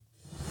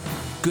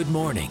Good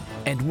morning,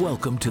 and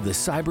welcome to the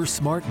Cyber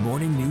Smart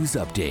Morning News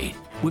Update.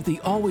 With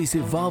the always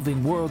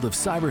evolving world of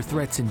cyber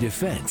threats and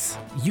defense,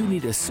 you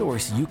need a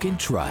source you can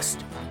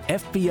trust.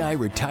 FBI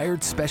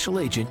retired Special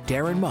Agent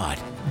Darren Mott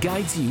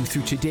guides you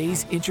through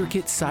today's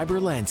intricate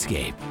cyber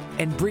landscape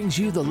and brings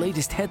you the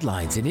latest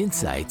headlines and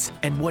insights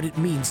and what it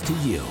means to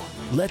you.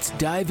 Let's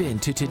dive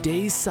into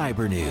today's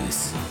cyber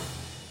news.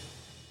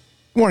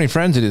 Good morning,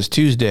 friends. It is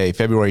Tuesday,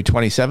 February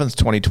 27th,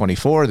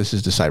 2024. This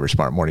is the Cyber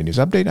Smart Morning News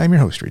Update. I'm your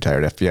host,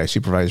 retired FBI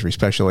Supervisory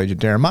Special Agent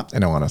Darren Mott,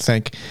 and I want to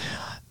thank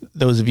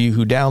those of you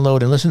who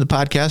download and listen to the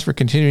podcast for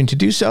continuing to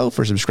do so,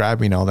 for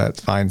subscribing, all that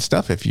fine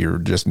stuff. If you're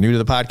just new to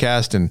the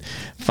podcast and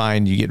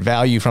find you get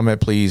value from it,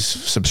 please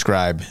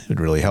subscribe. It would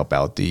really help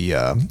out the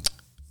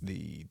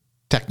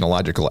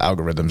technological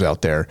algorithms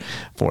out there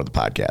for the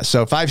podcast.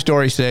 So 5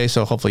 stories today,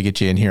 so hopefully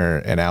get you in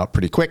here and out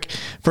pretty quick.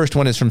 First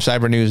one is from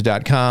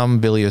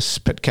cybernews.com, Vilius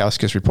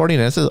Petkauskas reporting.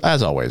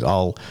 As always,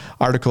 all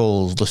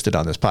articles listed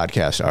on this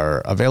podcast are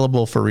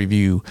available for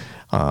review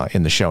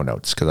in the show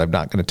notes, because I'm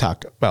not going to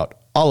talk about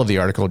all of the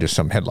article, just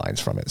some headlines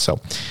from it. So,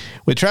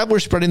 with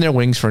travelers spreading their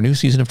wings for a new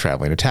season of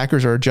traveling,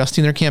 attackers are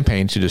adjusting their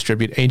campaigns to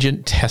distribute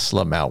Agent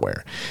Tesla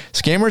malware.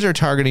 Scammers are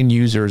targeting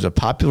users of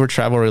popular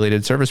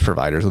travel-related service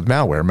providers with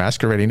malware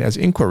masquerading as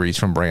inquiries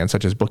from brands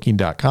such as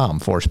Booking.com,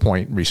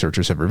 ForcePoint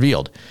researchers have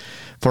revealed.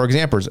 For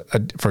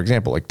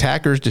example,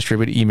 attackers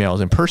distribute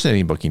emails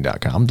impersonating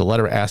Booking.com. The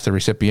letter asks the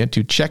recipient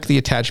to check the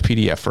attached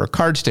PDF for a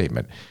card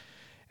statement.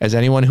 As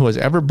anyone who has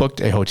ever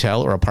booked a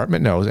hotel or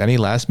apartment knows, any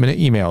last-minute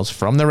emails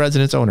from the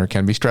residence owner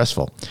can be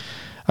stressful.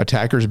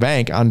 Attackers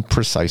bank on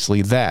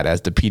precisely that, as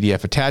the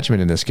PDF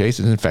attachment in this case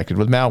is infected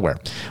with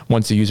malware.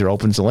 Once the user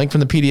opens the link from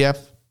the PDF,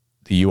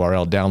 the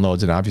URL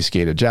downloads an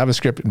obfuscated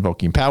JavaScript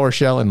invoking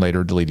PowerShell and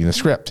later deleting the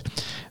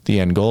script. The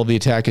end goal of the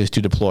attack is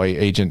to deploy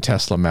Agent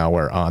Tesla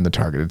malware on the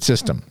targeted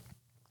system.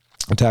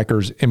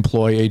 Attackers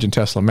employ Agent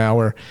Tesla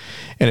malware,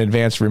 an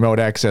advanced remote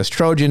access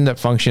Trojan that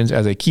functions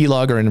as a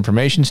keylogger and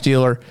information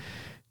stealer.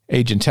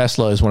 Agent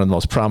Tesla is one of the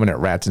most prominent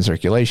rats in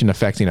circulation,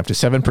 affecting up to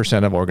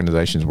 7% of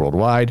organizations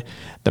worldwide.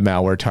 The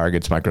malware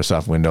targets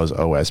Microsoft Windows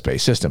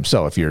OS-based systems.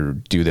 So if you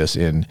do this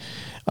in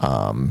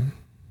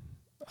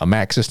a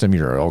Mac system,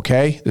 you're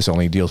okay. This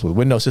only deals with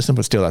Windows system,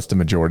 but still that's the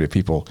majority of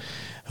people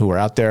who are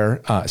out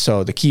there.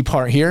 So the key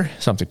part here,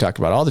 something I talk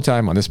about all the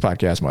time on this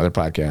podcast, my other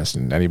podcast,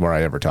 and anywhere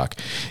I ever talk,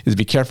 is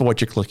be careful what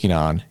you're clicking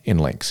on in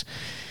links.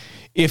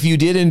 If you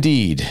did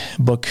indeed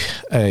book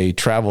a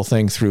travel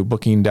thing through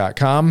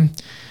Booking.com,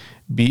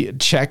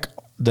 check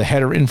the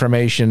header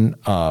information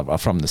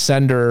from the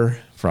sender,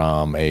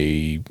 from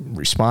a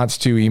response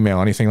to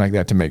email, anything like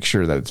that, to make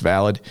sure that it's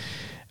valid.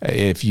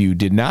 If you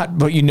did not,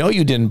 but you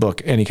didn't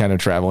book any kind of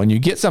travel and you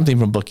get something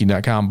from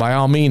Booking.com, by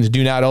all means,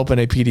 do not open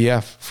a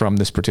PDF from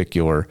this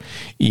particular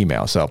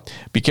email. So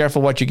be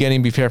careful what you're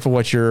getting, be careful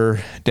what you're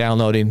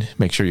downloading,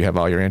 make sure you have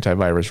all your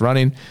antivirus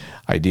running.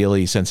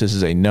 Ideally, since this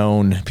is a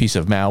known piece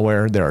of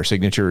malware, there are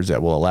signatures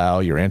that will allow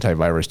your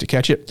antivirus to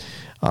catch it.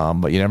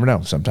 But you never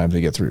know. Sometimes they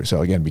get through.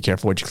 So again, be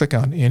careful what you click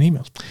on in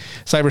emails.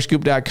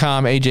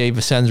 Cyberscoop.com, AJ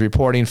Vicens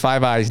reporting,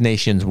 Five Eyes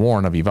nations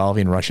warn of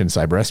evolving Russian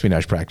cyber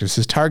espionage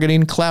practices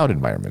targeting cloud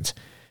environments.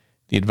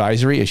 The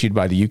advisory issued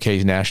by the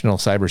UK's National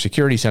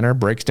Cybersecurity Centre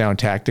breaks down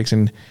tactics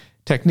and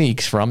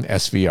techniques from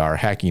SVR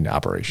hacking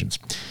operations.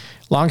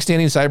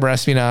 Longstanding cyber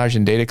espionage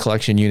and data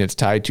collection units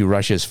tied to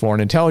Russia's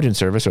Foreign Intelligence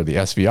Service, or the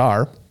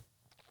SVR,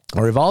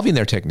 are evolving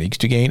their techniques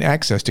to gain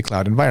access to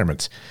cloud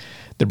environments.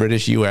 The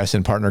British, US,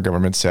 and partner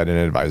governments said in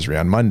an advisory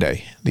on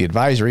Monday. The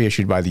advisory,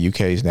 issued by the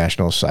UK's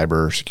National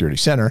Cyber Security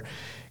Centre,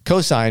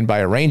 co-signed by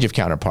a range of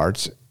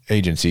counterparts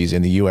agencies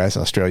in the US,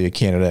 Australia,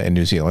 Canada, and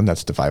New Zealand,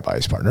 that's the Five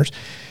Eyes partners,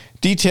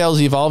 details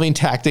evolving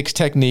tactics,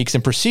 techniques,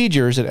 and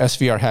procedures that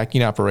SVR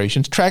hacking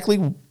operations, tracked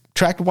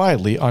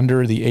widely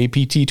under the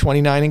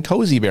APT29 and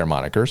Cozy Bear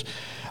monikers,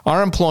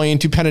 are employing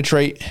to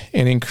penetrate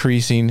an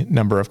increasing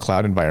number of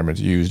cloud environments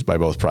used by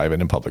both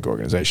private and public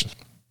organizations.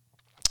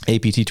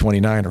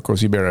 APT29, or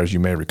Cozy Bear, as you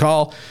may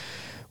recall,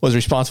 was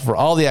responsible for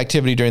all the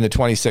activity during the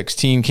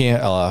 2016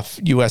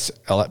 U.S.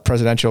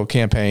 presidential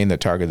campaign that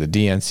targeted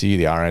the DNC,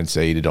 the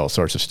RNC, did all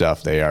sorts of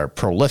stuff. They are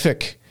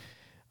prolific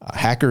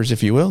hackers,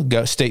 if you will,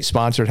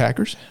 state-sponsored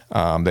hackers.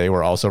 They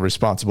were also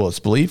responsible, it's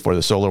believed, for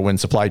the SolarWinds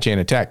supply chain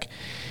attack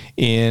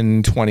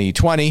in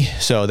 2020,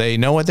 so they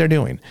know what they're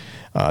doing.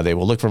 They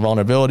will look for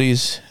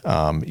vulnerabilities.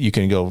 You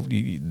can go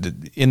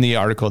in the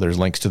article. There's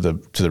links to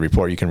the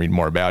report. You can read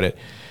more about it.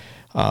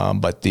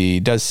 But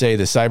does say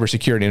the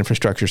Cybersecurity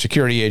Infrastructure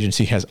Security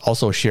Agency has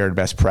also shared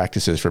best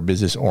practices for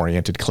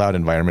business-oriented cloud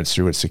environments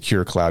through its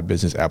Secure Cloud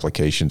Business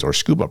Applications, or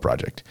SCUBA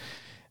project,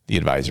 the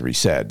advisory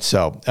said.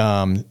 So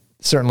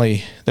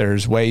certainly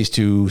there's ways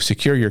to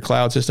secure your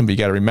cloud system, but you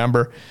got to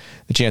remember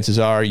the chances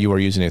are you are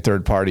using a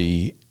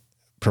third-party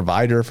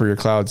provider for your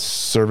cloud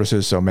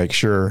services, so make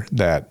sure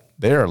that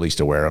they're at least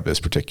aware of this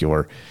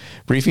particular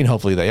briefing.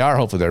 Hopefully they are.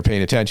 Hopefully they're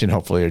paying attention.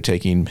 Hopefully they're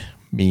taking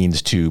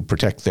means to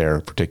protect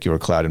their particular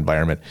cloud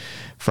environment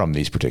from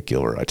these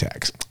particular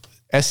attacks.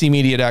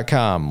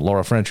 SCmedia.com,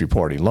 Laura French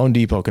reporting, Loan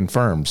Depot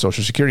confirmed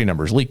Social Security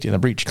numbers leaked in a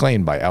breach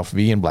claimed by Alpha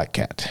V and Black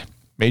Cat.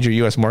 Major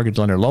U.S. mortgage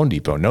lender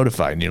loanDepot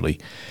notified nearly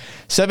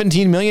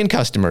 17 million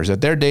customers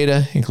that their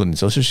data, including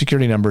Social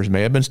Security numbers,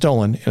 may have been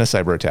stolen in a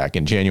cyber attack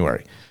in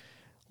January.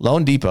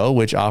 loanDepot,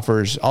 which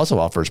also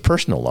offers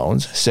personal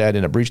loans, said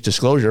in a breach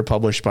disclosure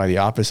published by the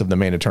Office of the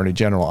Maine Attorney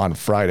General on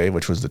Friday,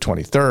 which was the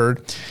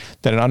 23rd,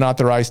 that an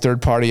unauthorized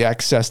third party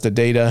accessed the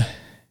data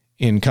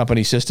in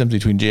company systems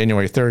between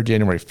January 3rd,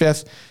 January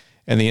 5th,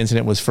 and the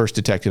incident was first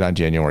detected on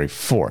January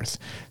 4th.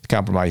 The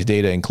compromised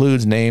data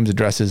includes names,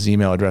 addresses,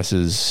 email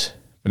addresses,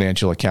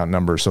 financial account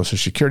numbers, Social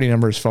Security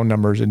numbers, phone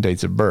numbers, and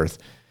dates of birth,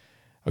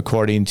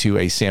 according to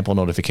a sample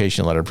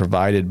notification letter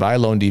provided by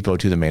loanDepot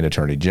to the Maine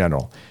Attorney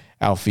General.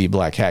 Alfie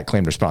Black Hat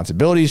claimed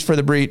responsibilities for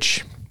the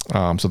breach.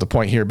 So the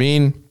point here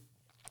being,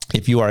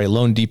 if you are a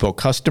loanDepot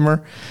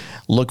customer,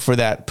 look for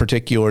that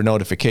particular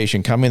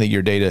notification coming that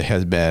your data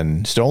has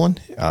been stolen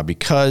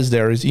because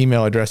there is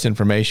email address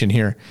information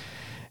here.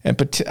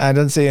 And I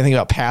don't say anything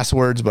about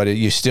passwords, but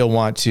you still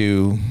want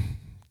to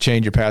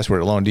change your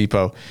password at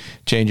loanDepot.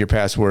 Change your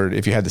password.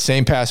 If you had the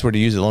same password to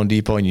use at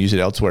loanDepot and you use it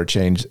elsewhere,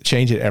 change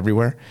it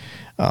everywhere.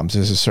 So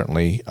this is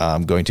certainly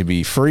going to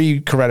be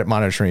free credit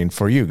monitoring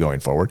for you going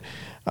forward.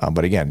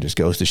 But again, just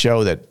goes to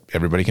show that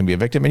everybody can be a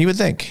victim. And you would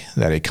think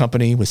that a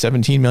company with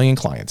 17 million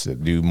clients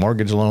that do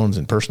mortgage loans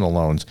and personal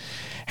loans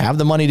have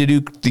the money to do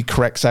the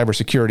correct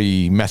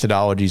cybersecurity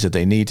methodologies that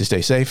they need to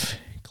stay safe.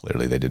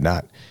 Clearly they did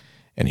not.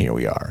 And here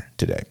we are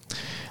today.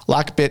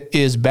 Lockbit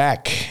is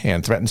back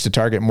and threatens to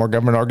target more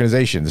government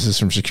organizations. This is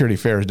from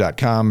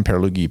securityfairs.com,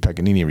 Pierluigi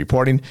Paganini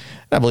reporting.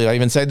 I believe I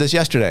even said this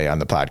yesterday on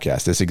the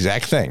podcast, this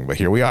exact thing, but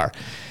here we are.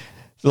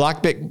 The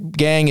Lockbit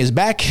gang is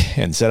back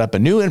and set up a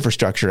new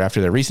infrastructure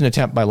after their recent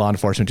attempt by law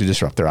enforcement to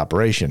disrupt their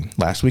operation.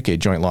 Last week, a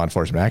joint law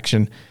enforcement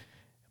action,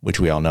 which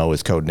we all know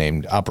is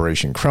codenamed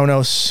Operation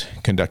Kronos,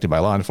 conducted by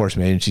law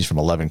enforcement agencies from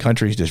 11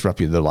 countries,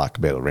 disrupted the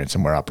Lockbit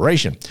ransomware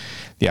operation.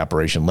 The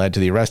operation led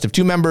to the arrest of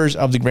 2 members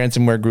of the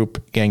ransomware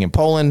group gang in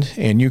Poland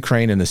and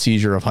Ukraine and the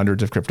seizure of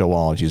hundreds of crypto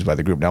wallets used by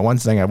the group. Now, one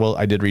thing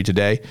I did read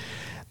today,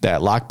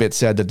 that Lockbit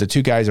said that the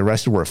 2 guys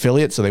arrested were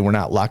affiliates, so they were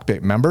not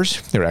Lockbit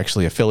members. They're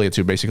actually affiliates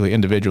who are basically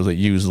individuals that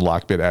use the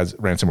Lockbit as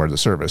ransomware as a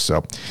service.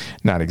 So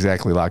not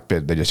exactly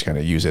Lockbit, they just kind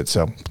of use it.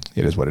 So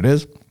it is what it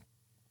is.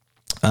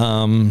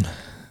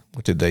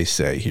 What did they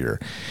say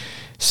here?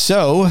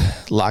 So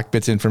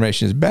Lockbit's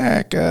information is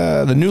back.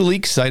 The new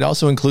leak site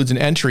also includes an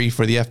entry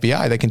for the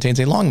FBI that contains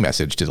a long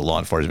message to the law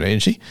enforcement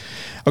agency.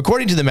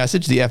 According to the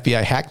message, the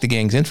FBI hacked the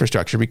gang's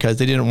infrastructure because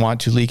they didn't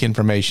want to leak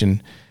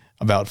information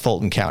about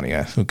Fulton County.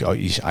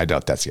 I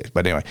doubt that's it.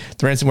 But anyway,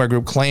 the ransomware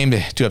group claimed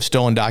to have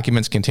stolen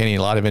documents containing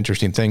a lot of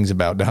interesting things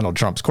about Donald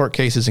Trump's court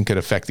cases and could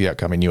affect the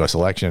upcoming U.S.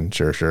 election.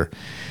 Sure.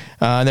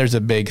 And there's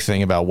a big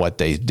thing about what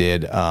they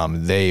did.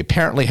 They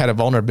apparently had a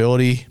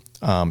vulnerability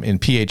in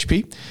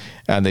PHP,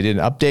 and they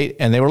didn't update,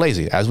 and they were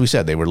lazy. As we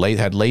said, they were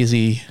had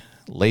lazy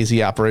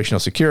operational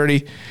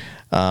security,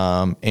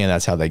 and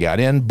that's how they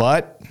got in.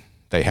 But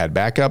they had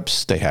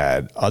backups. They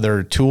had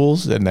other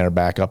tools, and they're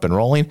back up and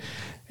rolling.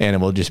 And it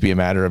will just be a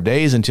matter of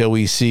days until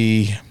we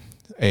see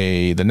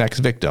the next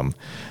victim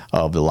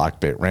of the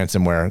Lockbit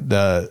ransomware.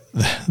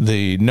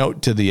 The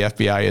note to the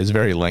FBI is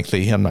very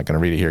lengthy. I'm not going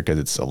to read it here because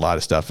it's a lot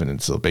of stuff and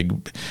it's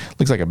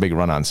looks like a big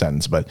run-on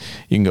sentence, but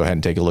you can go ahead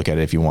and take a look at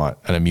it if you want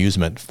an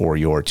amusement for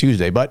your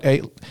Tuesday. But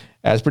hey,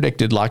 as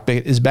predicted,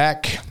 Lockbit is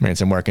back.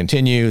 Ransomware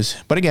continues.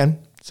 But again,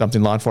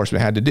 something law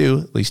enforcement had to do,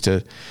 at least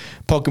to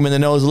poke them in the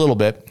nose a little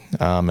bit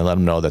and let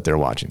them know that they're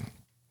watching.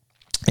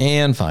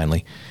 And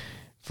finally,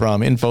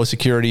 from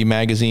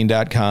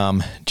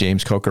InfoSecurityMagazine.com,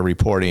 James Coker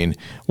reporting,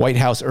 White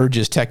House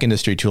urges tech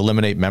industry to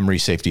eliminate memory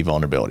safety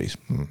vulnerabilities.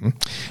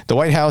 The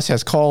White House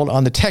has called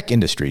on the tech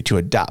industry to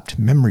adopt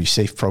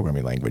memory-safe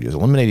programming languages,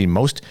 eliminating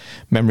most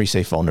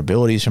memory-safe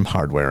vulnerabilities from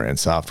hardware and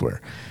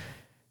software.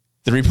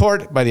 The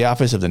report by the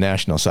Office of the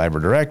National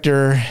Cyber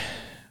Director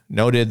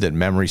noted that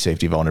memory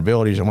safety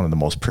vulnerabilities are one of the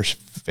most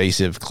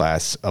pervasive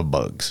class of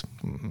bugs.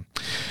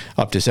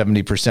 Up to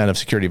 70% of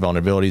security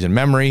vulnerabilities in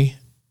memory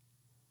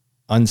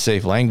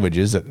unsafe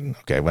languages that,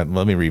 okay, let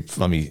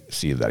me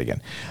see that again.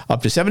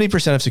 Up to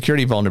 70% of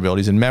security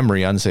vulnerabilities in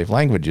memory unsafe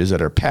languages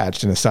that are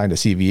patched and assigned a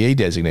CVA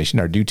designation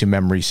are due to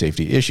memory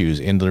safety issues,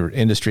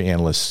 industry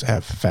analysts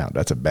have found.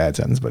 That's a bad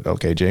sentence, but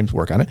okay, James,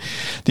 work on it.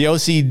 The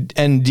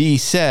OCND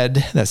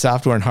said that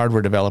software and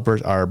hardware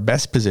developers are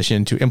best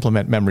positioned to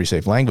implement memory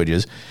safe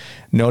languages,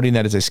 noting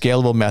that it's a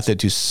scalable method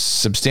to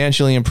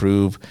substantially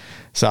improve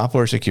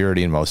software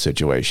security in most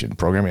situations.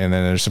 Programming, and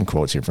then there's some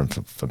quotes here from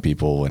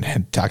people, and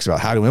it talks about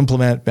how to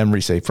implement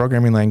memory safe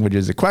programming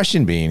languages. The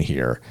question being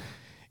here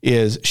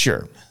is,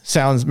 sure,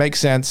 makes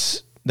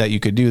sense that you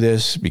could do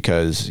this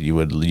because you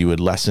would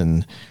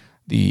lessen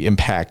the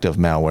impact of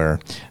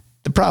malware.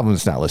 The problem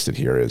that's not listed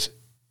here is,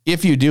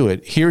 if you do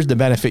it, here's the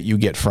benefit you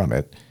get from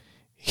it.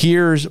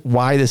 Here's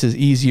why this is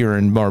easier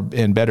and more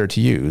and better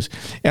to use.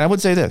 And I would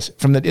say this,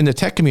 in the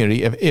tech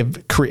community,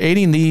 if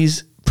creating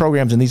these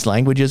programs in these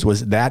languages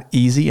was that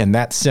easy and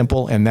that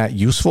simple and that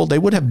useful, they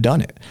would have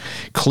done it.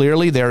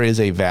 Clearly, there is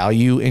a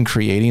value in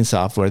creating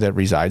software that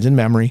resides in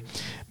memory.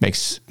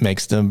 makes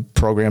the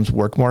programs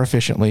work more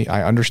efficiently.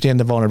 I understand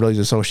the vulnerabilities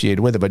associated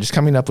with it, but just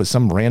coming up with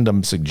some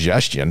random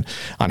suggestion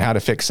on how to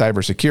fix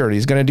cybersecurity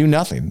is going to do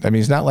nothing. I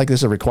mean, it's not like this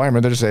is a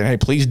requirement. They're just saying, hey,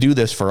 please do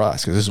this for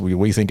us because this is what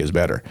we think is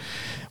better.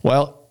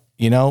 Well,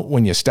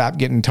 when you stop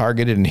getting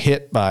targeted and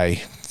hit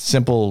by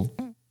simple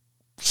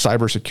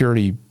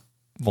cybersecurity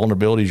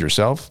vulnerabilities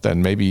yourself,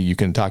 then maybe you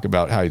can talk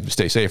about how you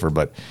stay safer,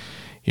 but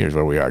here's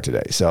where we are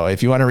today. So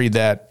if you want to read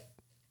that,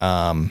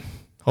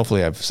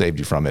 hopefully I've saved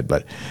you from it.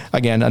 But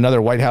again,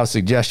 another White House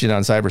suggestion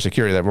on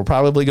cybersecurity that will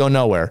probably go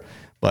nowhere,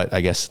 but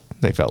I guess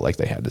they felt like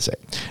they had to say.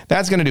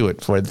 That's going to do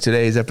it for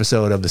today's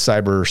episode of the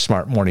Cyber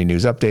Smart Morning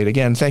News Update.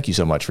 Again, thank you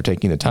so much for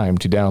taking the time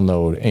to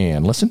download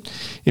and listen.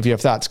 If you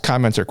have thoughts,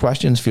 comments, or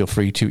questions, feel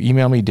free to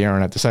email me,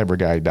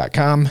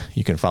 Darren@thecyberguy.com.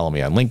 You can follow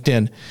me on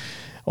LinkedIn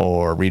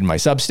or read my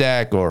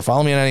Substack or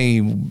follow me on any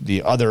of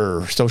the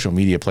other social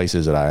media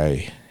places that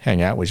I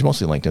hang out, which is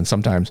mostly LinkedIn.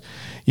 Sometimes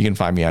you can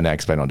find me on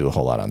X, but I don't do a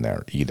whole lot on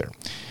there either.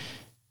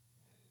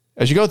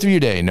 As you go through your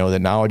day, know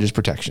that knowledge is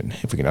protection.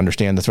 If we can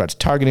understand the threats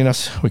targeting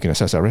us, we can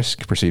assess our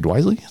risk, proceed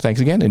wisely.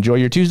 Thanks again. Enjoy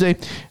your Tuesday.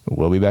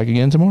 We'll be back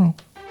again tomorrow.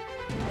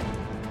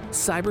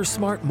 Cyber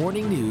Smart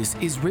Morning News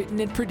is written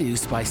and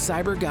produced by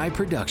Cyber Guy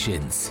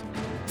Productions.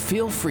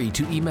 Feel free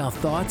to email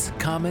thoughts,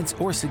 comments,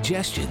 or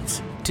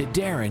suggestions to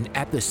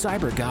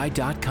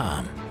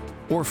Darren@thecyberguy.com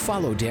or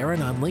follow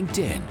Darren on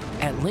LinkedIn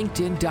at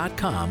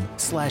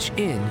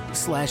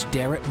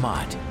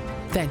linkedin.com/in/DarrenMott.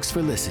 Thanks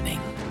for listening.